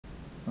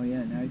Oh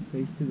yeah, now he's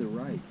faced to the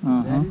right.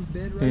 Is that his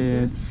bed right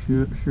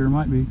there? Sure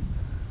might be.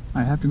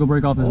 I have to go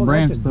break off this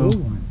branch that's a though.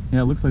 good one.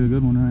 Yeah, it looks like a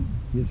good one, right?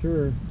 Yes,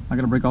 sir. I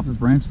gotta break off this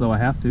branch though, I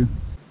have to.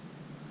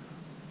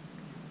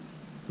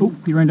 Oh,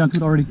 he ran down to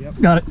it already. Yep.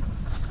 Got it.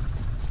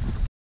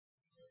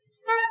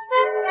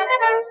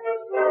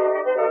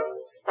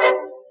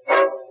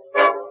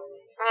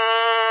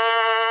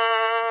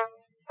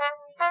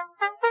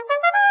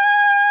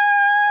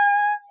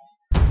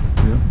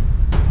 Yep.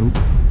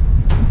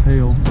 Oh,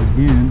 tail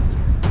again,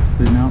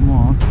 spitting out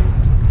moss.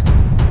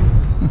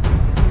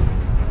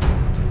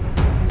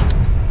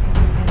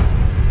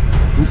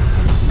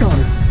 Got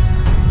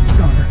her.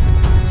 Got her.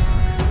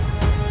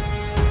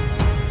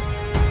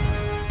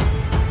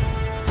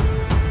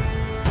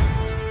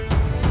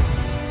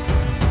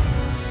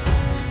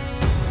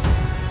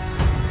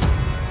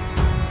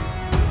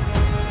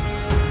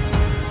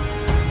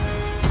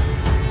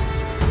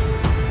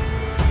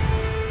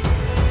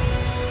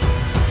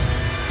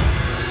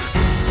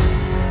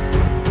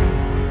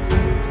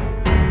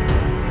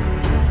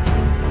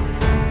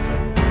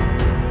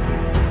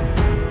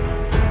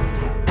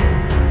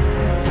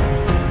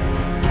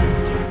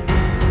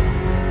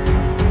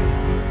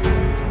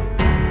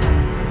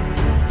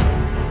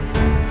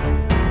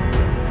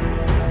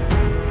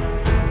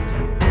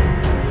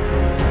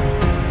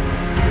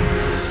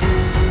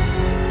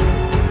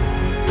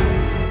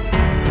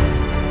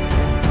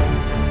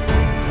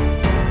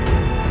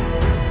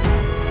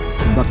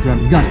 Grab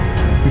it. You got it.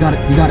 You got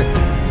it. You got it.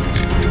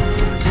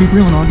 Keep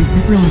reeling, Augie.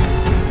 Keep reeling.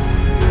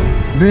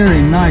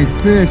 Very nice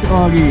fish,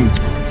 Augie.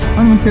 I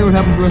don't even care what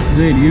happens the rest of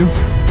the day, do you?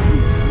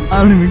 I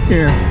don't even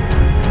care.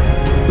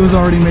 It was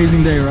already an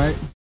amazing day, right?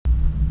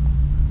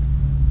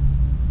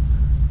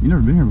 You've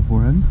never been here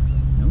before, have you?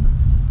 Nope.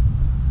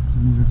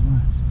 Neither have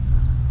I.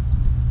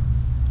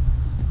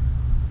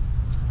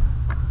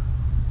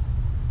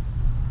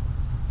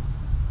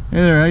 Hey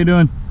there, how you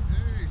doing? Hey,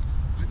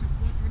 I just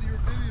watched one of your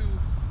videos.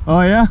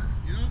 Oh yeah?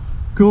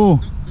 Cool.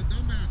 The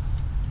dumbass.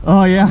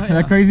 Oh yeah,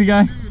 that crazy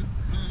guy? Dude,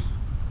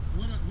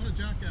 what a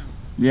jackass.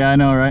 Yeah, I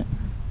know, right?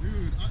 Dude,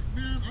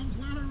 man, I'm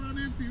glad I ran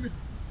into you.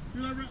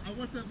 Dude, I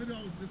watched that video,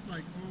 I was just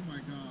like, oh my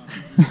god.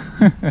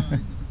 Man, this guy,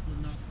 he just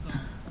would not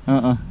stop.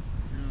 Yeah.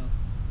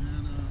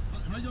 And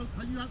how you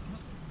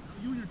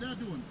and your dad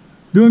doing?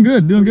 Doing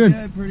good, doing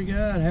good. Pretty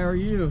good. How are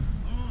you?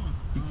 Oh,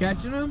 You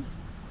catching them?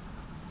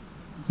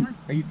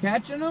 Are you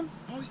catching them?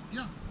 Oh,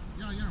 yeah,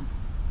 I am.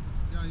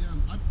 Yeah, I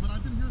am. But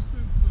I've been here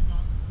since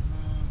about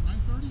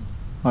 9:30.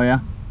 Oh yeah?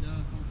 Yeah,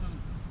 so I'm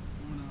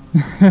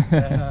kind of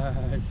going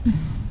out.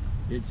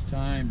 It's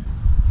time.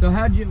 So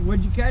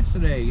what'd you catch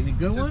today? Any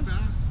good Just one? bass.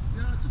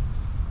 Yeah, just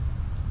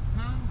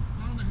pound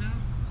and a half.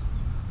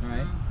 All right.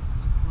 Yeah,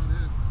 that's about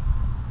it.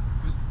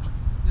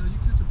 But you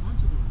catch a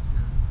bunch of those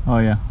here. Oh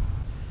yeah.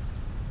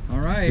 All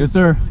right. Yes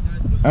sir.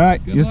 All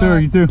right. Good Yes sir.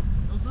 luck. You too. It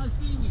was nice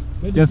seeing you.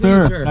 Good to Yes see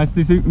you, sir. Nice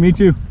to meet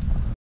you.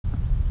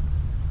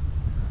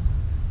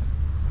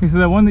 Okay, so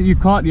that one that you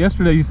caught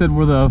yesterday, you said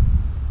with the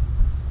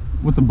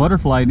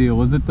butterfly deal,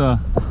 was it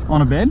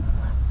on a bed?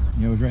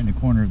 Yeah, it was right in the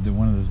corner of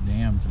one of those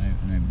dams, and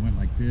I went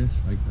like this,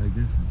 like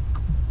this.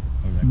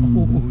 And I was like,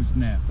 oh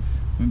snap!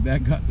 Went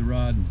back, got the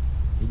rod, and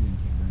it didn't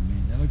take very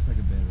many. That looks like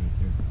a bed right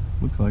there,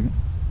 Looks like it.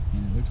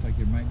 and it looks like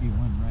there might be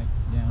one right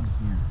down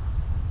here.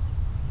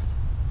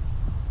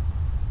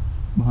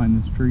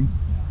 Behind this tree.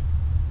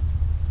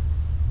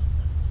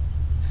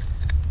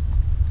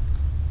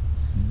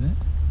 Is it?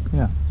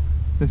 Yeah.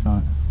 Fish on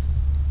it.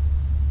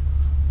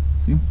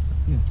 See him?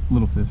 Yeah.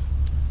 Little fish.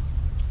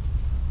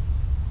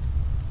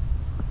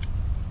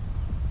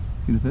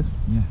 See the fish?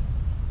 Yeah.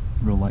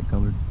 Real light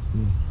colored.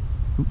 Yeah.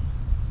 Oop.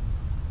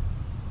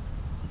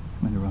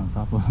 Maybe around the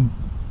top of him.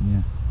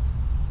 Yeah.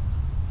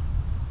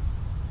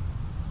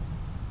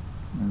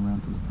 And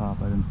around to the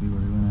top. I didn't see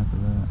where he went after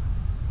that.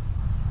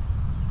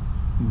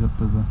 He's up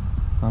to the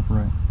top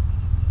right.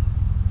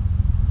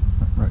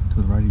 Right to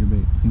the right of your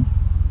bait. See him?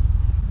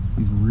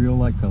 He's real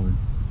light colored.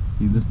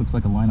 He just looks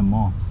like a line of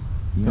moss.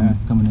 Yeah.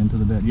 Coming into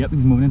the bed. Yep,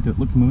 he's moving into it.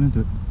 Look, he's moving into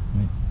it.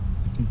 Wait,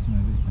 I can see my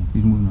bait now.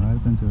 He's moving right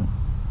up into it.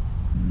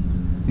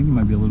 I think he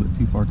might be a little bit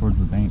too far towards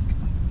the bank.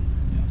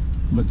 Yeah.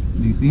 But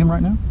do you see him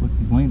right now? Look,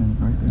 he's laying in it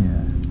right there.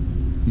 Yeah.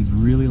 He's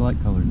really light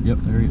colored. Yep,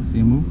 there he is. See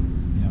him move?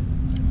 Yep.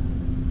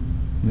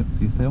 Yep,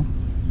 see his tail?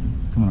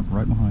 Coming up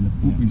right behind him.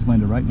 Oop, Yeah. he just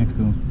landed right next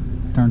to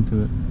him. Turned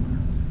to it.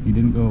 He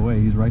didn't go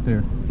away. He's right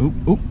there. Oop,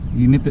 oop,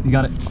 he nipped it. He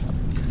got it.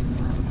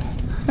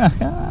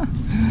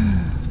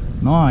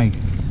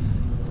 Nice.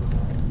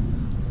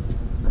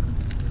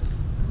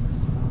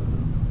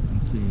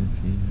 Let's see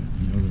if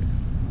the other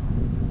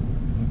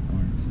hook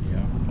marks.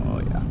 Yeah. Oh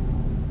yeah.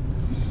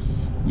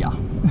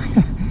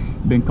 Yeah.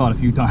 Been caught a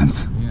few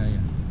times. Yeah, yeah.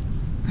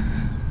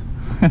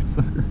 That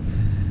sucker.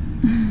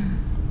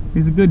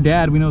 He's a good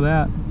dad, we know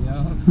that.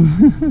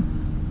 Yeah.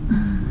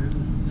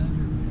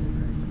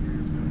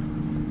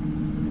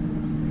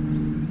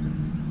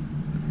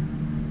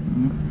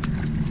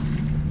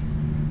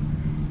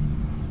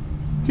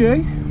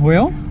 Okay,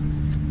 well,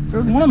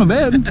 there's one on the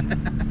bed.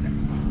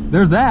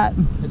 There's that.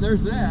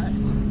 There's that.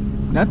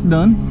 That's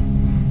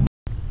done.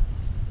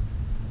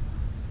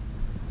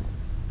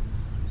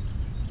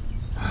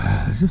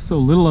 just so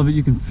little of it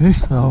you can fish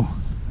though,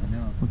 I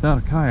know. without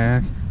a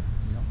kayak.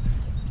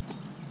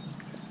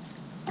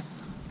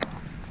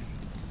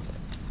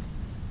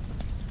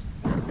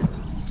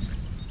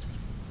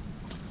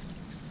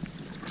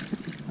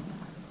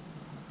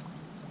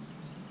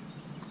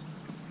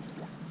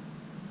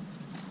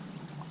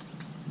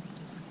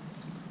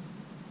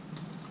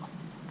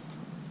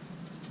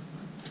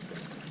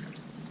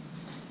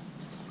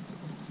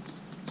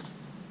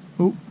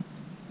 Oh,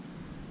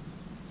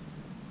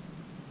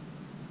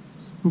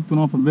 spooked one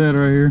off the bed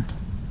right here.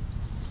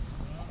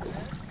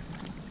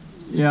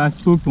 Yeah, I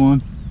spooked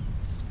one.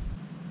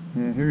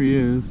 Yeah, here he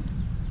is.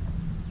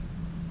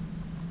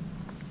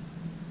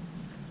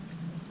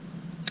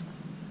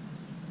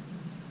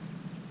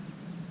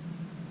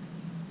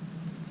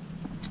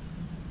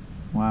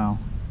 Wow.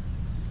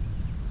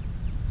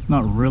 It's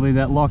not really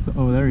that locked.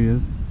 Oh, there he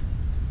is.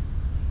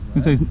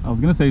 I was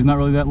gonna say he's not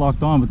really that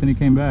locked on, but then he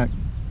came back.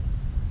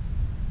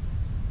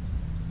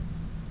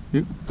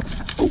 Yep.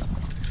 Oh,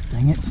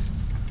 dang it.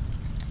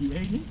 You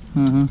ate it?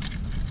 Uh-huh.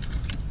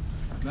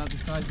 About the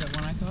size of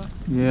that one I caught?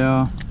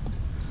 Yeah.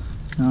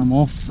 I'm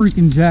all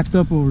freaking jacked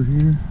up over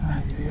here.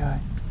 Ay, ay, ay.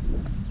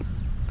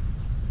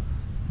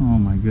 Oh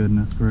my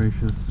goodness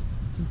gracious.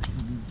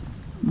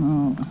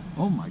 No.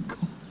 Oh my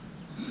god.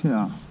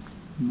 Yeah.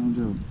 No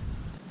joke.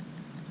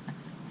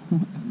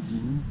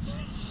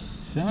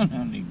 Son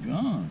only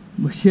gone.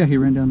 But yeah, he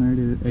ran down there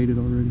and ate it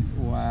already.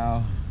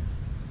 Wow.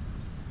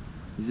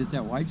 Is it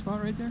that white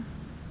spot right there?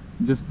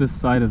 Just this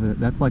side of it.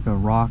 That's like a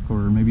rock or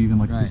maybe even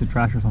like a piece of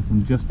trash or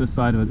something. Just this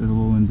side of it, there's a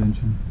little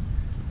indentation.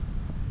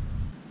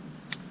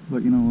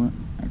 But you know what?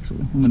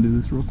 Actually, I'm gonna do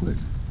this real quick.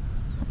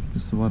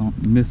 Just so I don't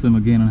miss him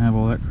again and have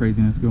all that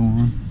craziness go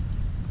on.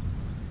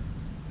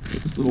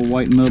 Put this little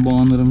white nub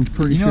on that I'm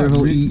pretty sure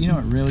he'll eat. You know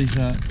what really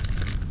sucks?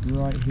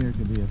 Right here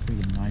could be a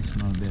freaking nice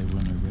small bed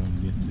when they're really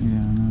get to.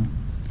 Yeah, I know.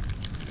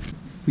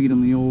 Feed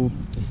him the old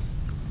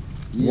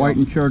white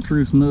and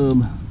chartreuse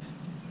nub.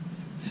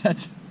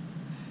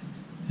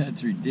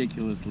 That's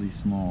ridiculously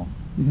small.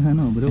 Yeah, I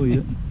know, but he'll eat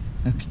it.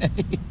 Okay,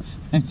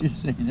 I'm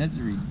just saying that's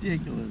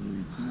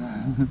ridiculously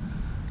small.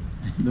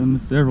 Done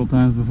this several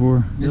times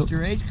before.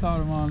 Mr. H caught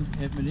him on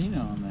at Medina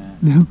on that.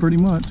 Yeah, pretty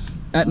much.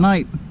 At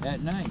night.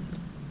 At night.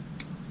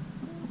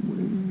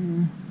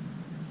 Where?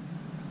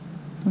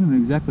 I don't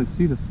even exactly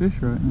see the fish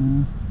right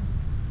now.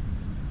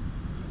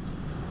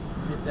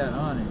 Hit that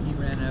on and he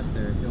ran up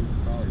there. He'll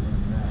probably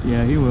run back.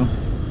 Yeah, he will.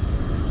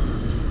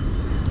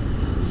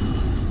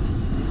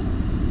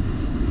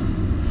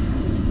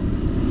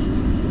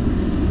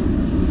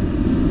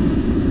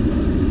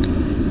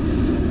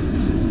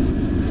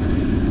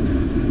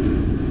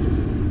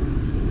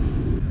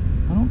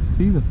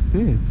 See the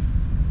fish.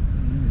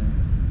 Yeah.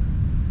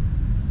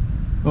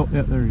 Oh,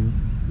 yeah, there he is.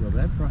 Well,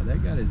 that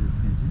got his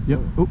attention. Yep.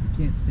 Oh, you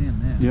can't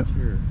stand that. Yep. I'm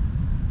sure.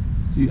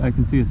 See, I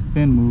can see his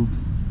fin moved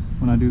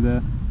when I do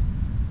that.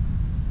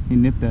 He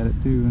nipped at it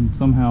too, and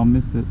somehow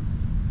missed it.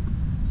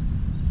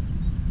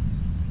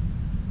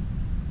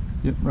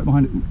 Yep, right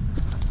behind it. Ooh.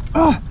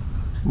 Ah,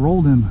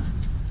 rolled him.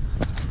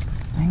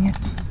 Dang it.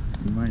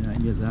 You might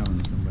not get that one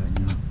to come back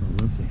now,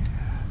 but we'll see.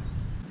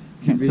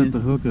 Can't set the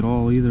hook at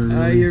all either.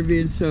 Really. You're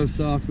being so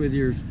soft with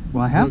your.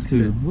 Well, I have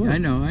to. I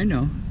know.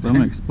 But I'm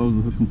gonna expose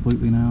the hook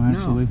completely now.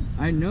 Actually. No,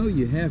 I know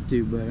you have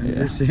to, but I'm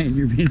just saying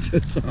you're being so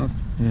soft.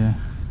 Yeah.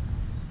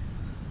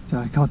 So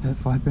I caught that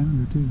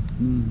 5-pounder too.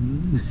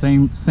 Mm-hmm. It's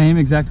the same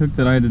exact hooks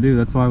that I had to do.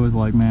 That's why I was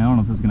like, man, I don't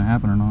know if this is gonna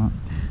happen or not.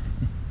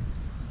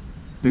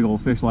 Big old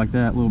fish like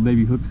that, little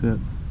baby hook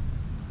sets,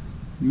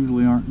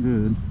 usually aren't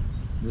good.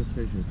 This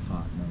fish is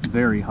hot. No?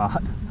 Very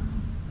hot.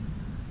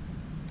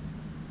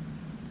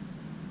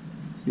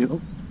 Yep.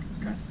 Oh,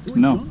 God. Oh,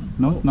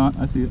 No, it's not.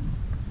 I see it.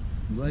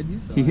 I'm glad you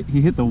saw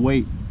He hit the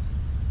weight.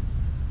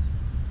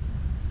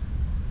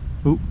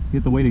 Oh, he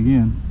hit the weight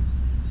again.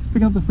 He's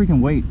picking up the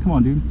freaking weight. Come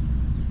on, dude.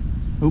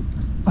 Oh,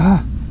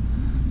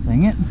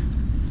 dang it.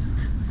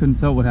 Couldn't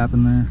tell what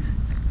happened there.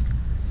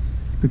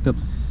 Picked up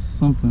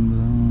something, but I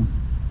don't know.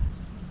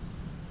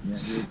 Yeah,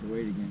 he hit the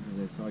weight again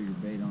because I saw your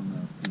bait on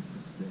the piece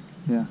of stick.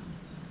 Yeah.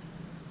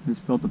 I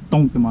just felt the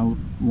thunk in my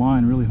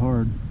line really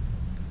hard.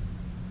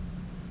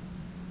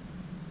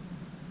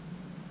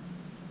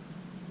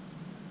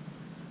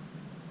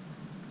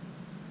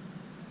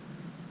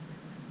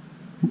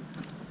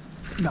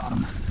 Got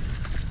him.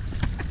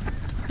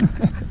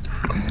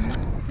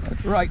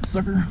 That's right,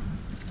 sucker.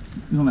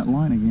 He's on that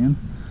line again.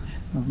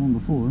 I was on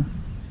before.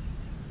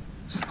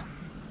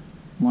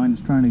 Line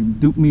is trying to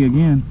dupe me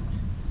again.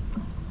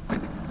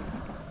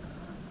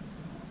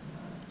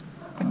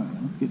 Alright,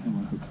 let's get him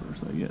on a hook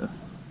first, I guess.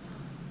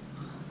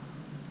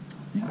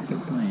 Thanks for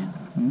playing.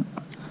 Yeah.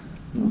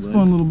 That was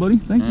fun, little buddy.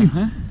 Thank you.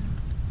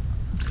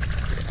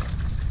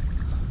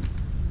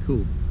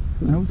 Cool.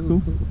 That was cool.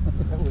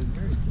 That was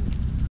very cool.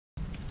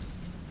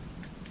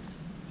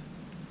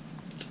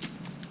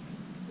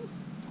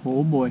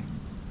 Oh boy.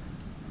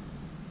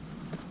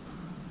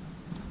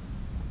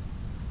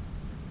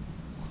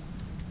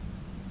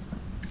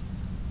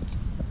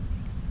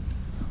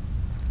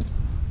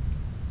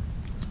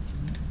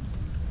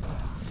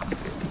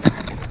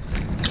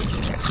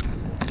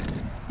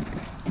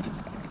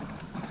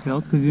 tell.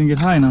 It's because you didn't get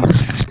high enough.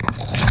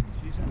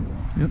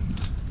 Yep.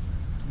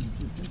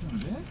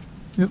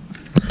 Yep.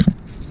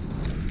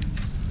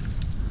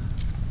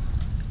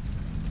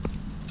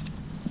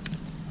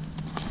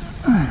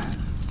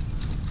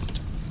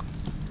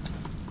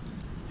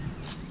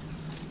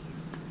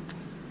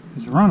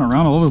 He's running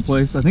around all over the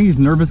place. I think he's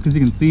nervous because he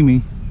can see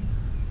me.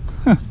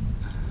 That's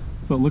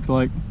what it looks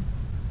like.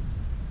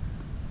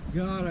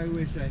 God, I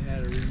wish I had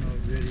a remote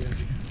video.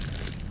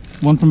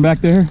 One from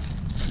back there?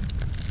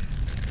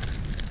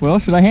 Well,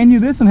 should I hand you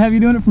this and have you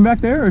doing it from back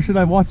there, or should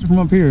I watch it from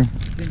up here?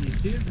 Can you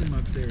see it from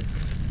up there?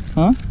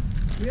 Huh?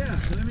 Yeah,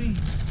 let me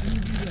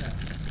do that.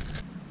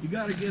 You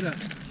gotta get a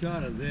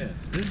shot of this.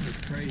 This is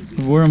crazy.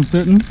 Of where I'm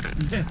sitting?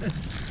 Yes.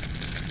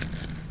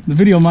 The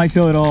video might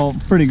show it all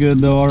pretty good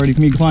though already,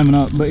 me climbing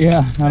up, but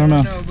yeah, I don't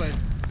know. No, but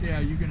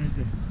yeah, you're gonna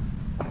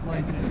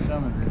splice in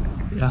some of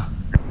it. Yeah.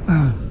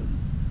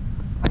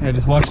 Yeah,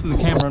 just watch through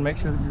the camera and make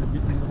sure that you're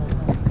getting the whole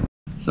thing.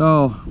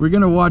 So, we're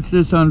gonna watch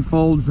this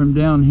unfold from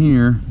down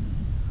here.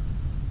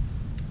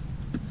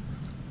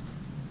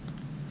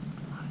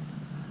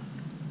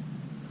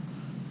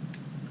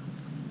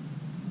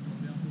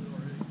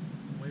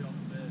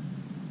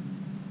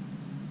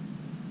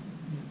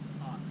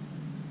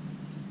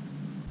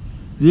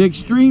 The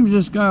extremes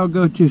this guy will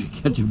go to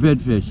catch a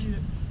bedfish.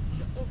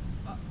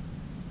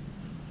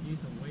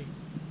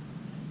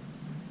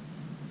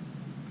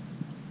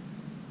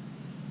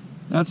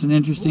 That's an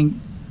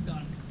interesting.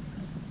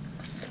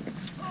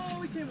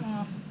 Oh, it came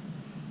off.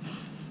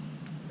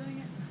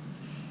 Dang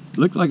it.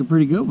 Looked like a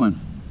pretty good one.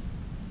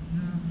 No,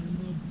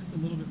 just a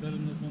little bit better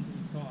than those ones that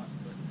we caught.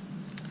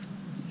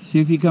 But See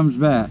if he comes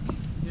back.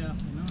 yeah, now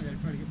I gotta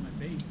try to get my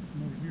bait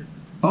from over here.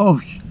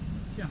 Oh,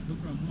 Yeah, go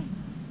from home.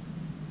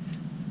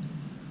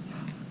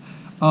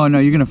 oh no,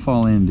 you're gonna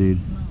fall in, dude.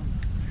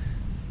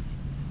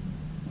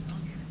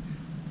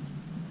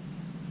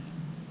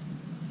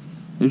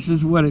 This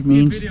is what it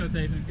means.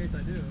 Videotape in case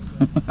I do.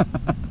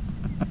 But.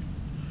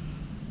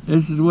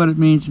 This is what it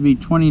means to be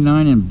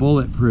 29 and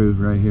bulletproof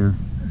right here.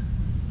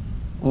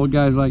 Old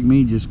guys like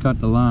me just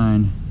cut the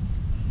line,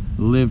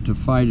 live to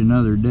fight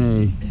another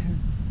day.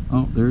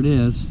 Oh, there it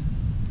is.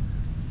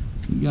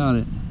 You got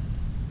it.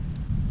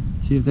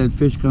 See if that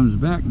fish comes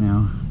back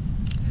now.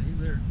 Yeah, he's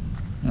there.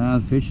 Ah,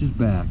 the fish is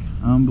back.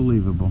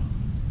 Unbelievable.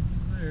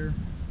 There.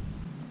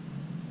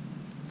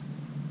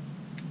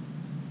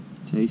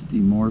 Tasty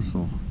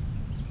morsel.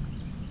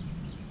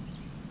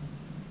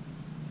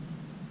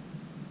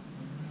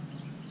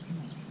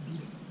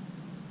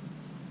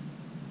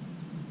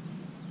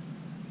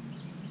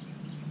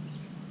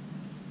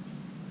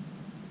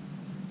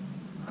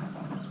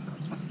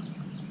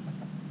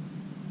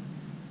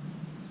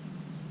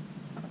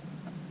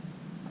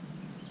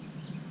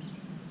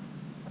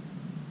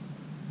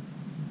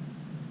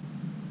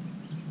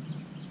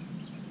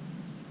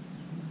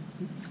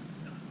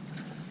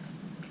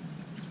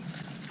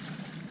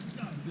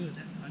 Good.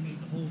 I made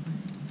the whole thing.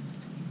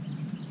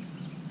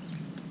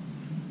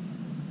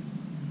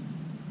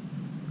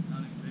 Not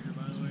any bigger,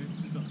 by the way. It's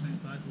about the same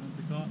size as the ones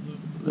we caught. Look.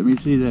 Let me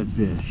see that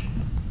fish.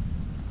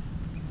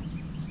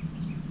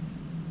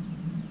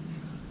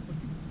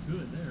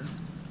 Good there.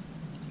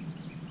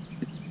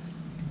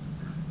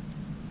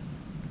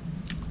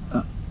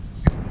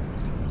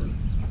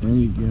 There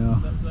you go.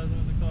 That size of the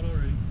ones we caught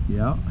already.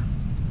 Yep.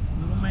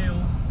 Little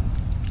males.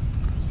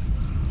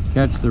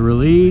 Catch the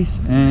release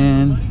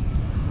and...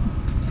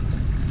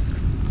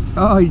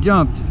 oh, he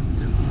jumped.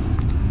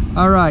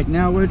 All right,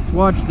 now let's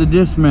watch the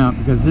dismount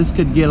because this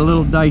could get a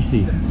little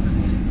dicey.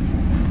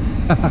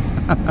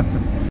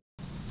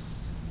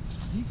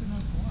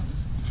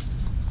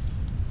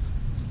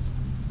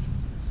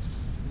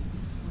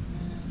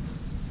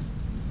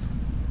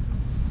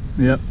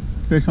 Yep,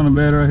 fish on the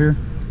bed right here.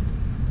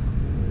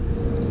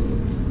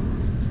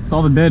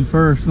 Saw the bed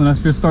first, and I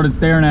just started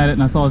staring at it,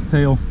 and I saw his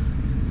tail.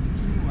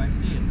 Oh, I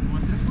see it. You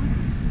want this one?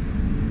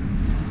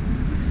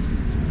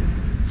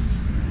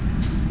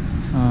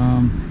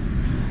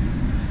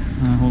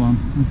 Hold on.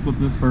 Let's flip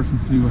this first and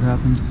see what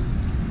happens.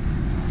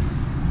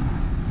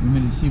 You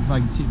want me to see if I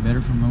can see it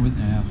better from over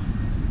there?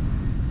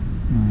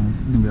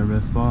 This is gonna be our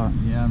best spot.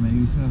 Yeah,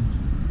 maybe so.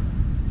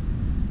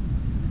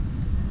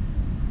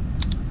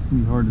 It's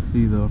gonna be hard to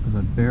see though, because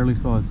I barely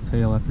saw his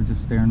tail after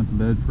just staring at the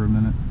bed for a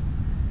minute.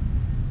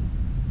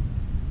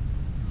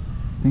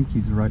 I think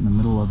he's right in the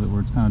middle of it where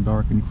it's kind of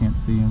dark and you can't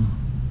see him.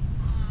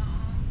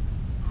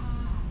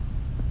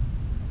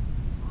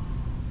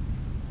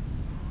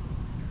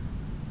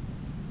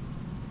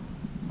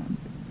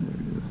 There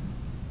it is.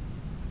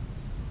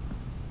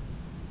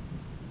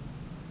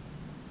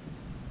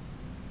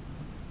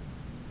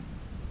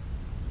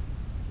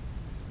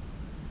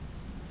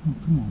 Oh,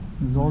 come on.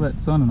 There's all that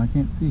sun and I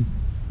can't see.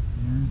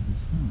 There's the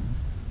sun.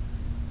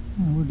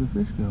 Oh, where'd the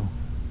fish go?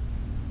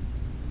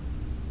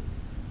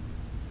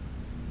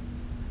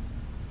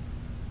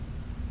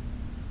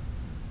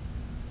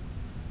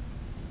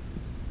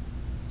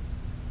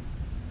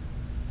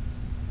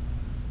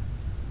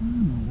 Where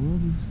in the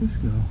world did this fish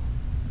go?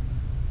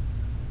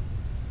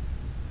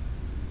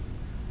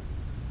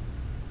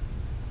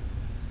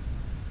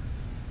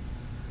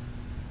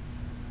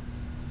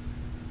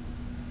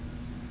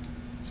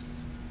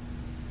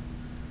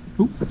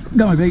 Oop,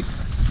 got my bait.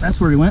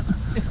 That's where he went.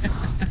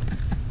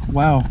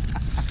 Wow.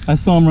 I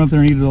saw him run up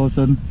there and eat it all of a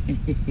sudden.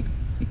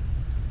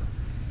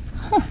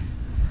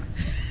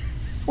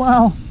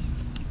 Wow.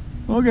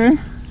 Okay.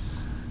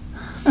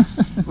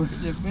 Where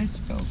did the fish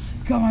go?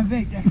 Got my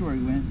bait. That's where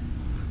he went.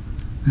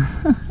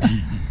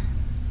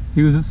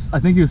 He was just, I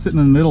think he was sitting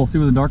in the middle. See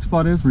where the dark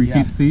spot is where you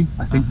can't see?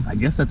 I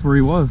guess that's where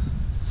he was.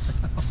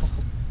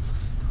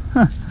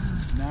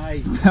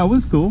 Nice. That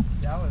was cool.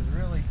 That was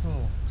really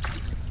cool.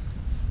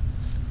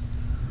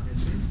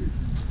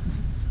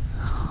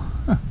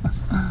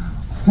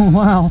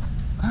 Wow.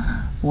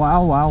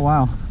 Wow, wow,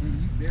 wow.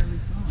 And you barely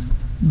saw him.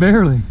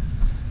 Barely.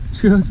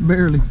 Just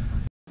barely.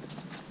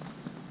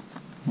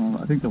 Well,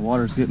 I think the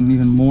water's getting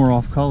even more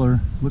off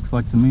color, looks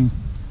like to me.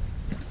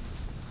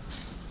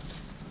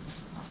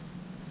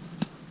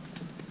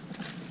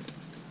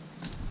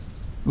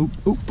 Oop,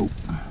 oop, oop.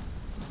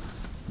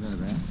 Is that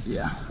a rat?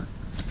 Yeah.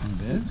 On the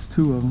bed? There's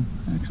two of them,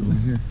 actually. Over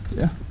here.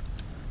 Yeah.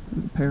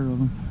 There's a pair of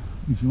them.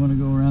 If you want to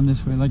go around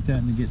this way like that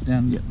and get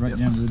down, right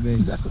down to the base.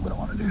 Exactly what I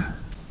want to do.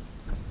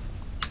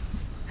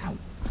 Ow.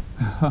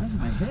 That's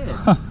my head.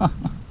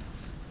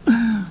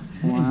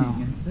 Wow.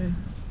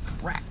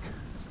 Crack.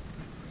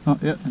 Oh,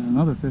 yeah, and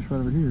another fish right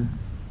over here.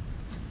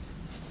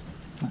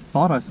 I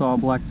thought I saw a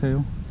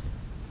blacktail.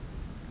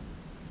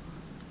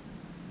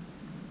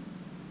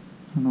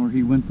 I don't know where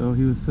he went though.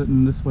 He was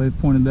sitting this way,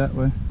 pointed that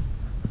way.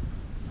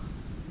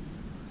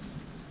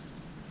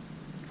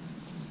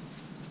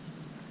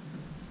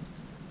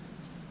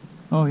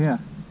 Oh yeah.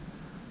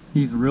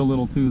 He's real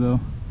little too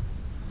though.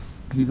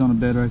 He's on a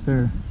bed right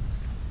there.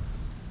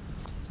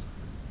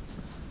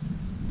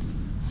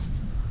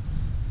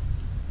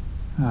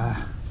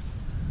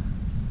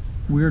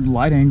 Weird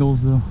light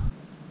angles though.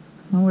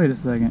 Oh wait a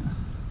second.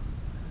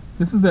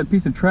 This is that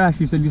piece of trash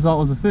you said you thought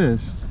was a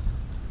fish.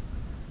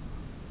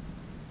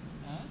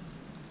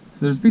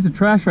 So there's a piece of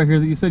trash right here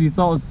that you said you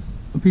thought was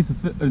a piece of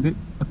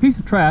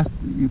trash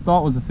that you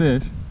thought was a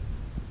fish.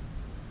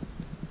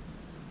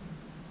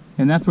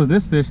 And that's where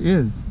this fish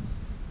is.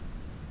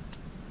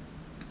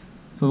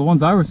 So the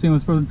ones I was seeing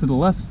was further to the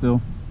left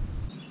still.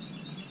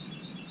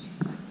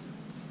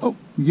 Oh,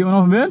 you get one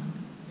off of bed?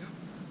 Yep.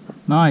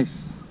 Nice.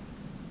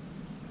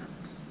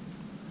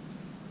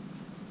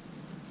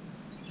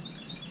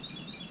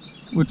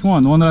 Which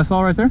one? The one that I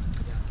saw right there?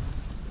 Yeah.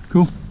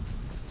 Cool.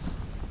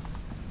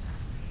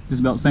 Just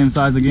about the same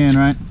size again,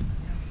 right?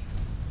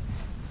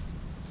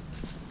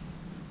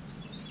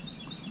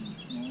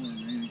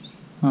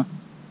 Huh.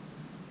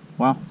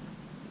 Wow.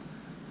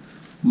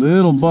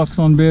 Little bucks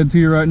on beds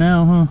here right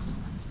now, huh?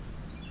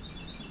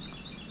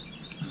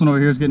 This one over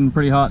here is getting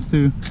pretty hot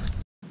too.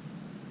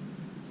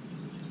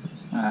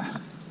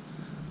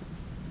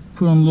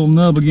 Put on a little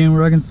nub again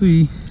where I can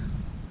see.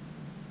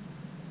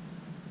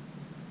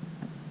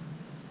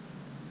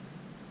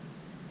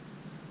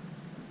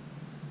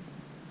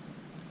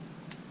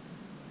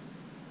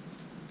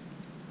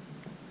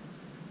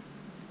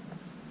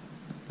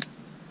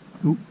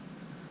 Oop.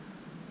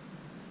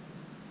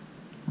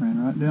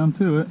 Ran right down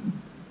to it.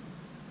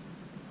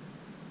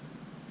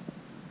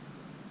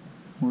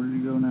 Where did he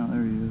go now?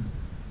 There he is.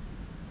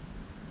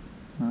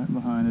 Right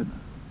behind it.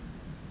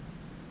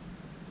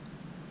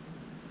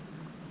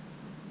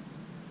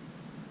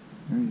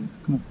 There he is.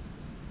 Come on.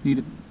 Eat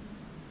it.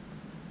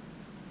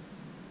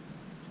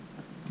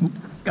 Oop.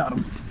 Got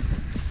him.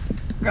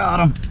 Got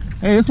him.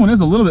 Hey, this one is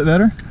a little bit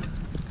better.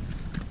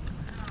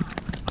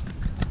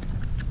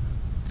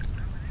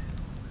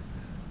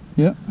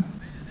 Yep.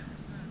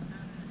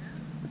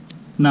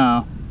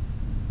 No.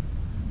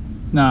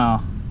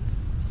 No.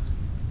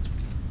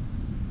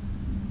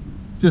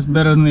 Just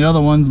better than the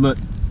other ones, but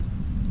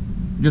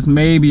just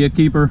maybe a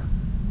keeper.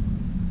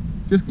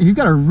 He's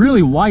got a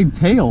really wide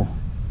tail.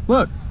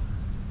 Look.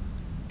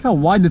 Look how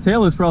wide the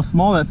tail is for how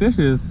small that fish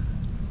is.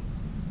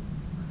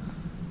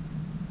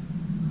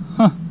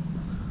 Huh.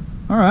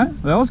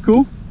 Alright, that was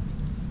cool.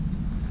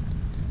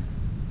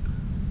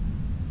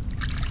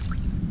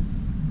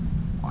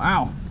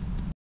 Wow.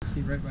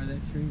 See right by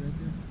that tree right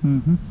there?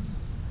 Mm-hmm.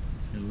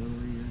 See how little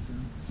he is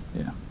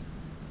there? Yeah.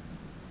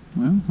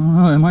 Well, I don't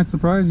know, it might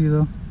surprise you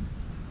though.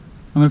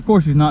 I mean, of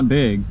course he's not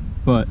big,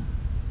 but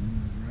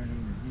he's right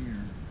over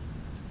here.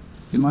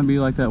 it might be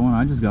like that one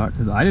I just got,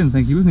 because I didn't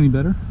think he was any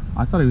better.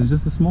 I thought he was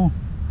just as small.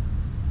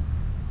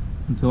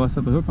 Until I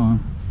set the hook on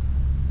him.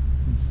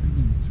 He's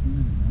freaking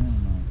swimming. I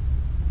don't know.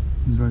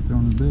 He's right there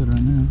on the bed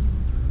right now.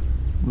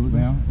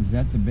 Well, is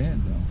that the bed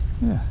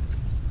though? Yeah.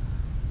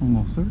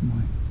 Almost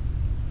certainly.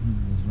 He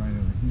was right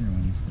over here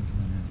when he first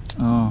went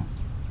in. Oh.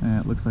 Yeah,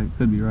 it looks like it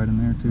could be right in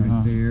there too, right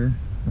huh? There,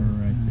 or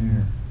right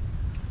there.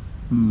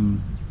 Hmm.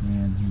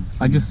 And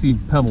I just see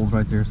pebbles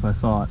right there, so I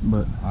thought,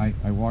 but I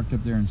walked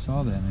up there and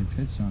saw that, and I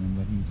pitched on him,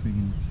 but he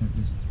freaking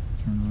just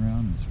turned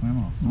around and swam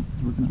off. oh,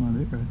 he's looking at my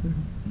bait right there.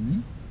 Is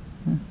he?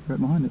 Yeah, right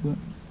behind it, look.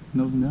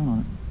 Nosing down on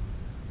it.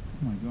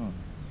 Oh my god.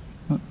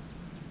 Huh.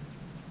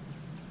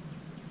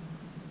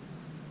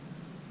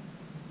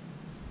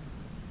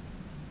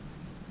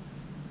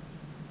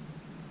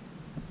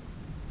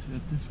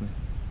 Sit this way.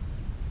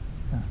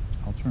 Yeah.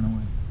 I'll turn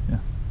away. Yeah.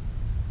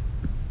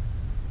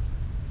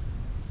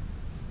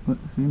 What?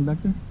 See him back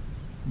there?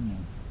 No.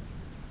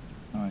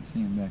 Oh, I see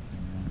him back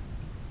there now.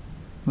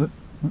 What?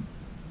 What?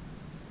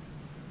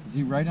 Is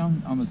he right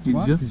on the He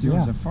spot? just- Because there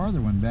was yeah. a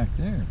farther one back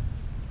there.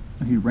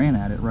 He ran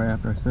at it right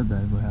after I said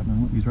that is what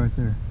happened. Look, he's right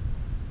there.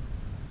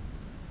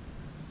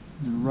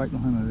 He's right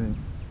behind my bait.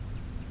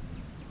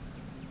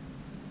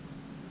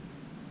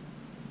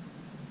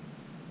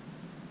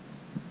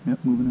 Yep,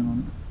 moving in on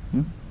it. See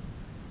him?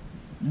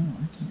 No,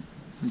 I can't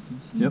freaking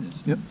see Yep,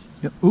 this. yep,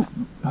 yep. Oop!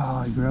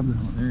 Ah, he grabbed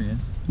Oh, there he is.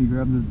 he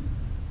grabbed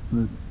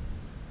the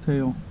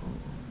tail.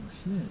 Oh,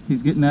 shit.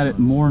 He's getting at it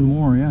more and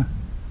more, yeah.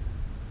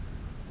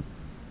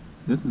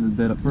 This is his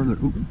bed up further.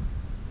 Oop.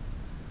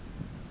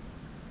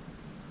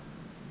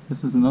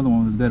 This is another one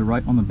with his bed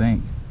right on the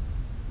bank.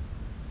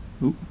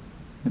 Oop.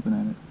 Nipping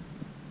at it.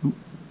 Oop.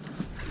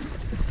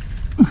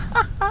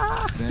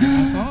 Better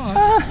than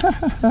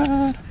I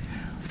thought.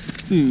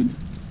 Dude.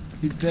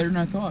 He's better than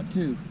I thought,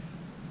 too.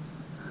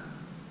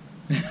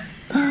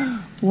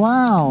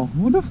 Wow.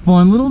 What a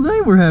fun little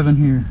day we're having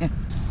here.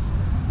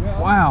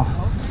 Well, Wow.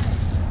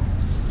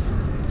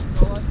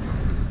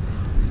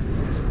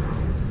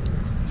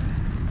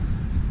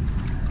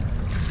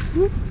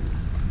 Whoop.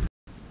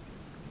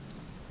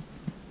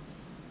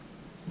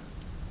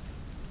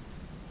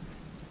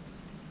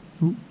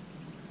 Oop.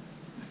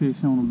 Fish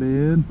on a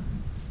bed.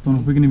 Don't know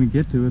if we can even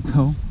get to it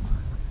though.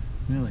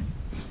 Really?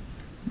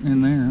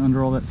 In there,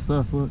 under all that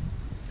stuff. Look.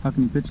 How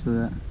can you pitch to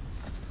that?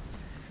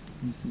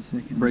 Just a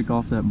second. Break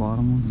off that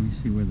bottom Let one. me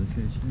see where the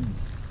fish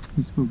is.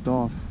 He spooked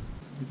off.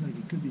 Looks like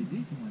it could be a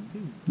decent one,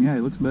 too. Yeah,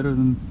 he looks better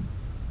than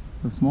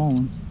the small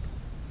ones.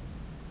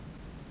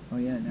 Oh,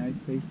 yeah, now he's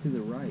faced to the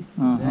right.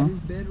 Uh-huh. Is that his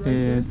bed right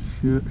Yeah,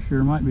 there?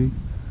 sure might be.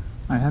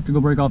 I have to go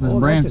break off this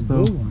branch that's a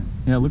though. good one.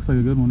 Yeah, it looks like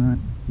a good one, right?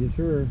 Yes,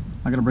 sir.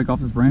 I gotta break off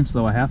this branch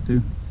though, I have to,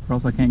 or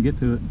else I can't get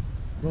to it.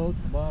 Both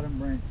bottom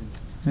branches.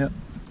 Yep.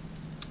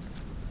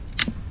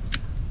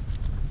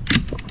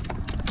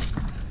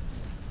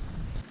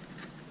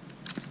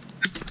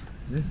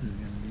 This is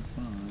going to be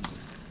fun.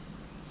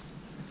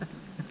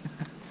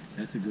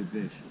 That's a good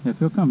fish. Yeah, if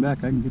he'll come back,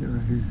 I can get it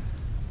right here.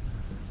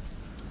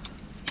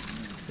 I'm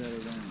going to settle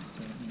down.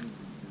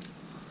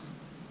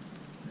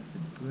 That's a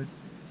good fish.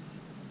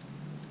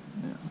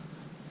 Yeah.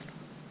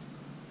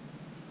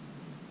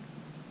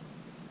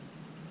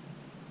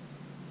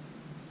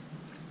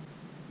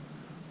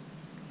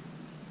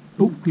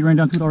 Oh, he ran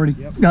down to it already.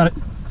 Yep. Got it.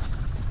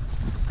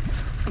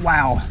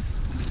 Wow.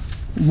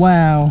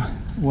 Wow.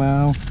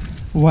 Wow.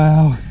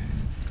 Wow.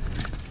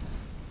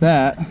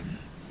 That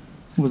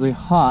was a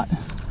hot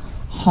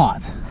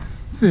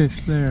fish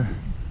there.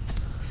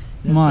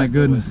 That My sucker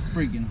goodness. was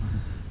freaking hot.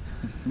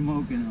 It's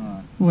smoking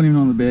hot. Wasn't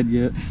even on the bed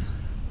yet.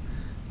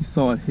 You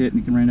saw it hit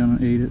and you can ran down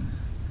and ate it.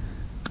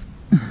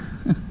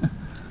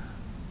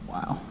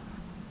 Wow.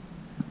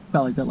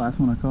 About like that last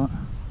one I caught.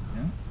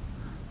 Yeah?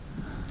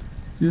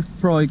 Just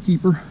probably a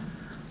keeper.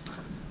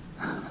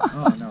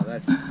 Oh, no,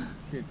 that's 15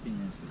 inches.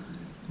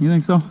 You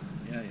think so?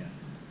 Yeah, yeah.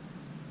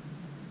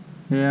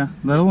 Yeah,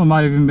 that other one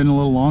might have even been a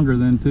little longer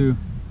then too.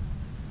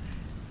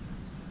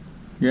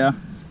 Yeah,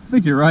 I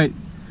think you're right.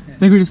 I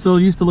think we're just so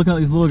used to looking at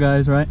these little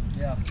guys, right?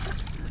 Yeah.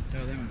 So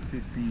that one's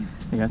 15.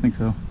 Yeah, I think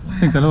so. I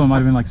think that other one might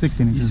have been like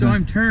 16 inches. You saw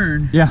then. him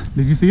turn. Yeah,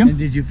 did you see him? And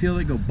did you feel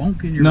it go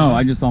bonk in your No, eye?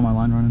 I just saw my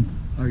line running.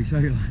 Oh, you saw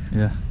your line?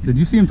 Yeah. Did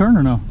you see him turn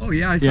or no? Oh,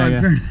 yeah, I saw Yeah, him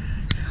yeah. turn.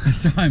 I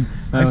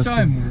That saw was-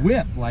 him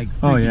whip like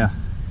Oh freaking- yeah.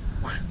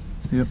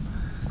 Yep.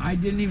 I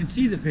didn't even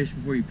see the fish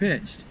before you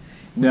pitched.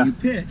 When Yeah. you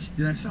pitched,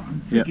 then I saw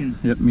him Yep. freaking.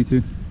 Yep. Me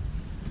too.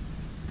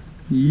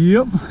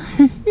 Yep.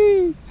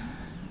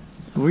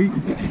 Sweet.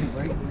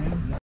 Right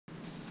around.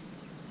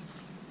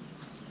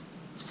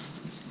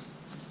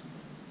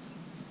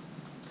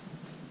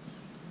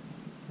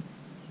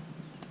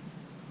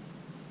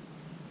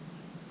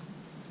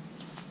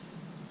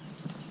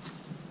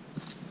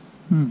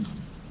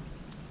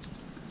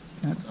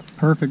 That's a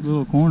perfect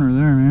little corner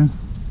there, man.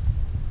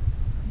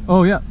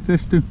 Oh yeah,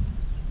 fish too.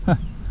 Huh.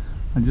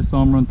 I just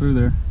saw him run through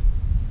there.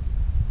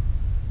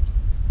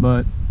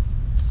 But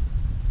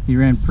he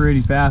ran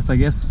pretty fast. I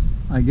guess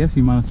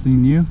he might have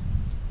seen you.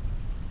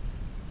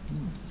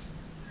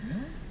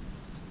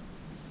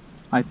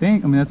 I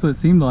think. I mean, that's what it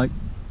seemed like.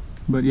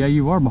 But yeah,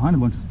 you are behind a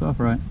bunch of stuff,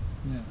 right?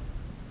 Yeah.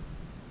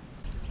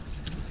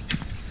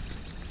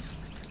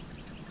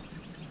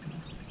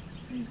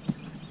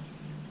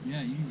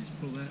 Yeah, you can just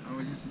pull that. I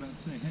was just about to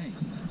say, hey.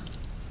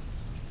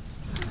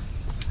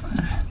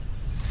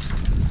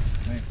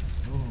 Hey.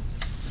 Oh.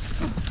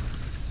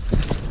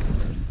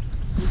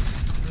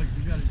 Look,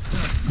 you got it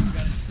stuck. You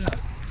got it stuck.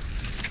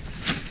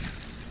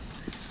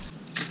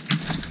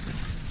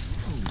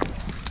 Oh.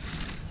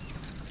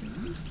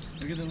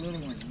 Look at the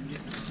little one. You get,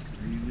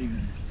 are you leaving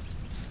it?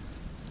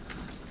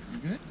 You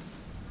good?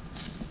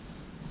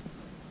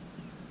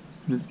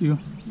 This deal.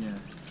 Yeah.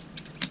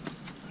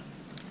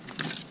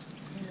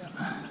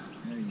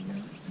 There you go.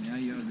 Now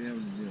you ought to be able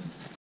to do it.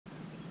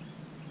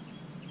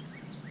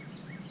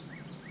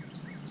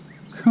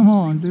 Come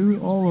on,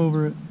 dude, all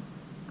over it.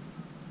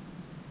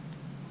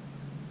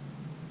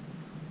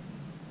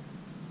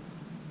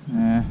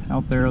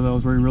 Out there though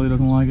is where he really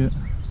doesn't like it.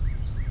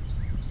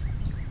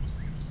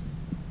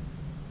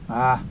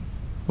 Ah.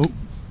 Oh.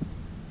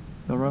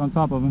 Fell right on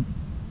top of him.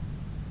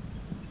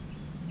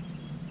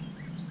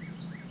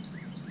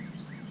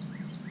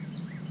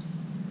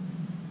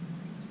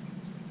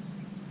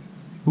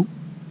 Oop.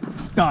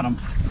 Got him.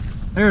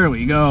 There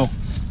we go.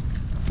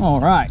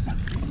 All right.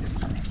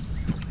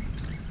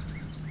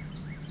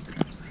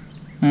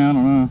 I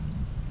don't know.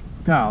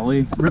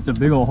 Golly, ripped a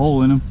big old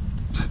hole in him.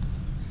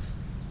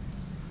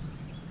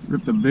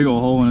 Ripped a big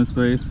old hole in his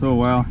face. Oh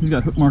wow, he's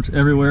got hook marks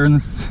everywhere in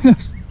this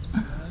fish.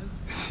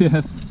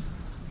 Yes.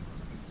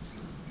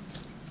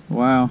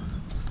 Wow.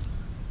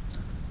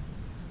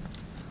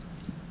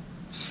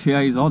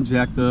 Yeah, he's all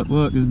jacked up.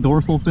 Look, his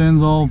dorsal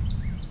fin's all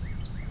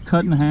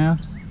cut in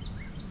half. Wow.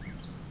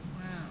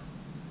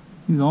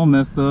 He's all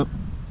messed up.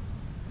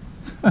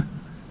 Is it from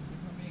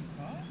being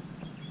caught?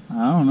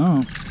 I don't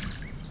know.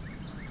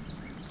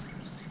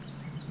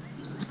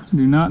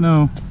 Do not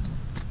know.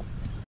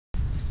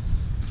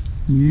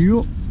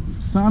 Yup.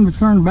 Time to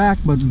turn back,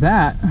 but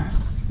that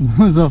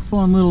was a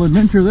fun little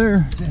adventure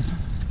there.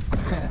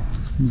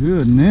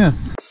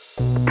 Goodness.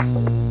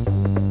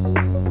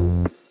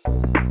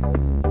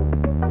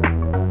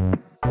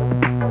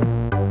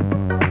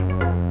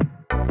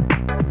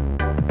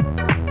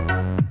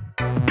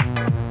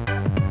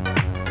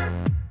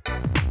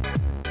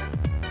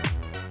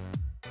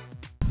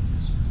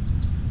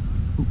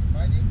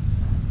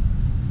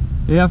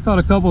 Yeah, I've caught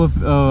a couple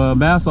of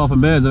bass off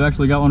of beds. I've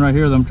actually got one right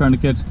here that I'm trying to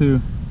catch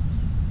too.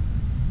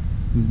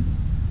 He's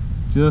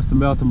just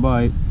about to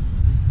bite.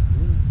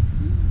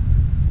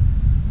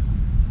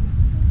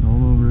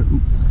 All over it.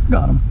 Oop,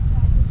 got him.